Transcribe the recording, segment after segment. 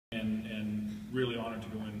really honored to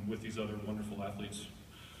go in with these other wonderful athletes.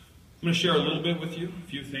 I'm going to share a little bit with you, a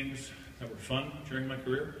few things that were fun during my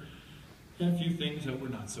career, and a few things that were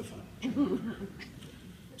not so fun.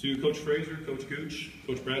 To Coach Fraser, Coach Gooch,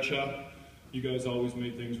 Coach Bradshaw, you guys always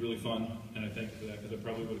made things really fun, and I thank you for that, because I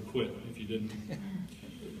probably would have quit if you didn't.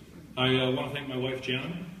 I want to thank my wife,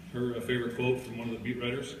 Jana. Her favorite quote from one of the beat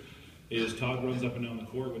writers is, "Todd runs up and down the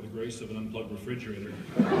court with the grace of an unplugged refrigerator."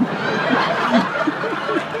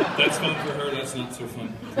 That's fun for her, that's not so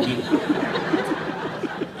fun for me.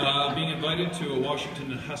 Being invited to a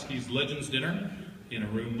Washington Huskies Legends dinner in a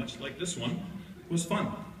room much like this one was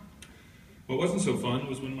fun. What wasn't so fun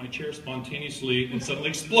was when my chair spontaneously and suddenly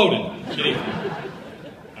exploded.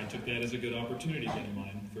 I took that as a good opportunity to get in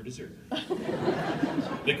line for dessert.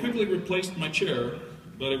 They quickly replaced my chair,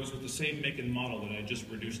 but it was with the same make and model that I just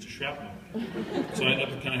reduced to shrapnel. So I ended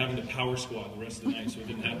up kind of having to power squat the rest of the night, so it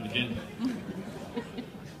didn't happen again.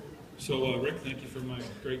 So Rick, thank you for my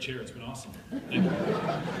great chair. It's been awesome. Thank you.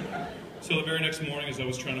 So the very next morning, as I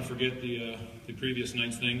was trying to forget the previous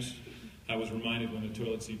night's things, I was reminded when the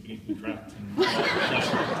toilet seat beneath me cracked.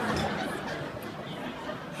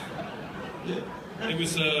 It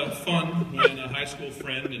was fun when a high school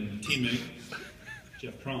friend and teammate,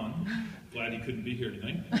 Jeff Cron, glad he couldn't be here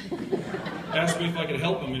tonight, asked me if I could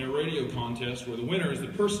help him in a radio contest where the winner is the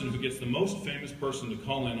person who gets the most famous person to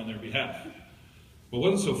call in on their behalf. What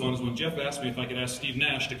wasn't so fun is when Jeff asked me if I could ask Steve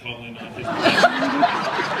Nash to call in on his behalf.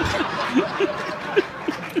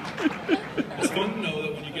 It's fun to know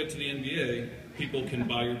that when you get to the NBA, people can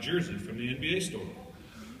buy your jersey from the NBA store.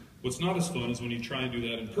 What's not as fun is when you try and do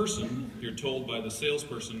that in person, you're told by the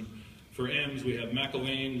salesperson, "For M's, we have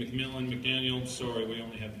McElwain, McMillan, McDaniel. Sorry, we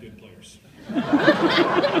only have good players."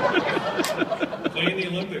 Playing the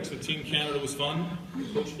Olympics with Team Canada was fun.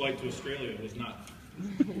 Coach flight to Australia was not.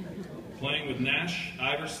 Playing with Nash,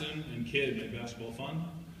 Iverson, and Kidd made basketball fun.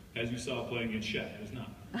 As you saw, playing against Shaq was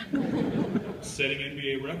not. Setting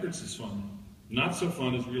NBA records is fun. Not so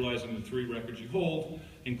fun is realizing the 3 records you hold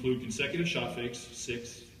include consecutive shot fakes,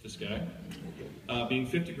 6, this guy, being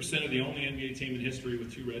 50% of the only NBA team in history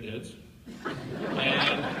with 2 redheads,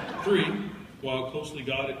 and 3, while closely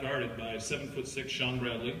guarded by 7'6" Sean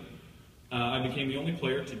Bradley, I became the only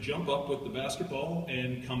player to jump up with the basketball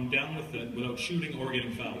and come down with it without shooting or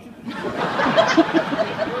getting fouled.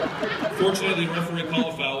 Fortunately, the referee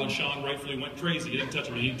called a foul and Sean rightfully went crazy. He didn't touch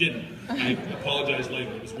him, and he didn't. I apologized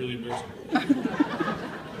later. It was really embarrassing.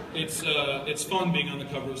 It's fun being on the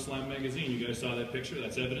cover of Slam magazine. You guys saw that picture.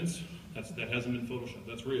 That's evidence. That hasn't been photoshopped.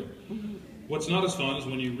 That's real. What's not as fun is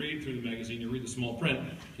when you read through the magazine, you read the small print,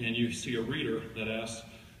 and you see a reader that asks,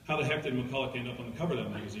 "How the heck did MacCulloch end up on the cover of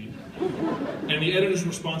that magazine?" And the editor's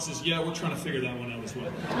response is, "Yeah, we're trying to figure that one out as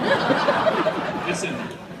well." It's in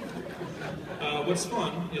there. What's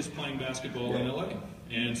fun is playing basketball in LA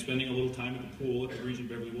and spending a little time at the pool at the Regent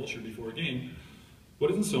Beverly Wilshire before a game. What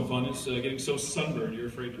isn't so fun is getting so sunburned you're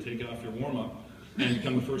afraid to take off your warm-up and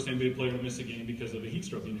become the first NBA player to miss a game because of a heat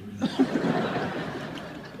stroke injury.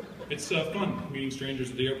 It's fun meeting strangers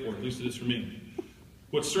at the airport, at least it is for me.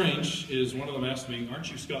 What's strange is one of them asked me, "Aren't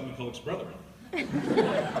you Scott MacCulloch's brother?" He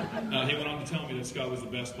went on to tell me that Scott was the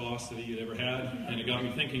best boss that he had ever had, and it got me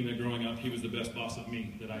thinking that growing up he was the best boss of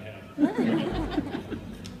me that I had.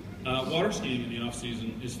 Water skiing in the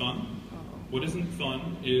off-season is fun. What isn't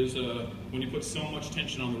fun is when you put so much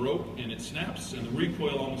tension on the rope and it snaps and the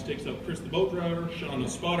recoil almost takes out Chris the boat driver, Sean the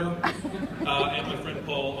spotter, and my friend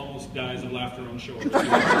Paul almost dies of laughter on shore.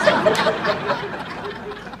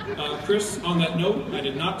 Chris, on that note, I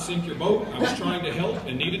did not sink your boat. I was trying to help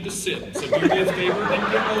and needed to sit. So do me a favor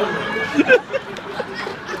and get over it.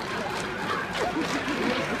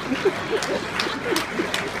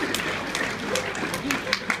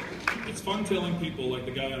 It's fun telling people, like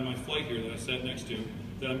the guy on my flight here that I sat next to,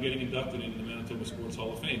 that I'm getting inducted into the Manitoba Sports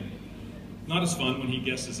Hall of Fame. Not as fun when he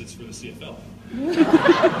guesses it's for the CFL.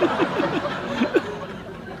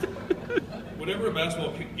 Whenever a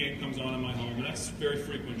basketball game comes on in my home, and that's very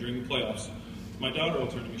frequent during the playoffs, my daughter will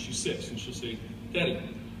turn to me, she's 6, and she'll say, "Daddy,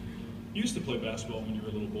 you used to play basketball when you were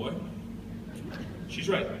a little boy." She's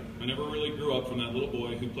right. I never really grew up from that little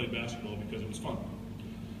boy who played basketball because it was fun.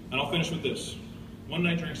 And I'll finish with this. One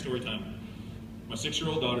night during story time, my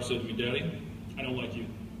 6-year-old daughter said to me, "Daddy, I don't like you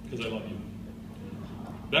because I love you."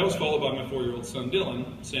 That was followed by my 4-year-old son, Dylan,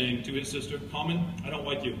 saying to his sister, "Common, I don't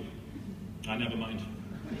like you." I never mind.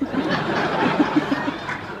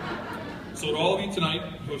 So to all of you tonight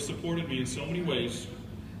who have supported me in so many ways,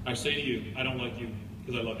 I say to you, I don't like you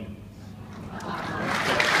because I love you.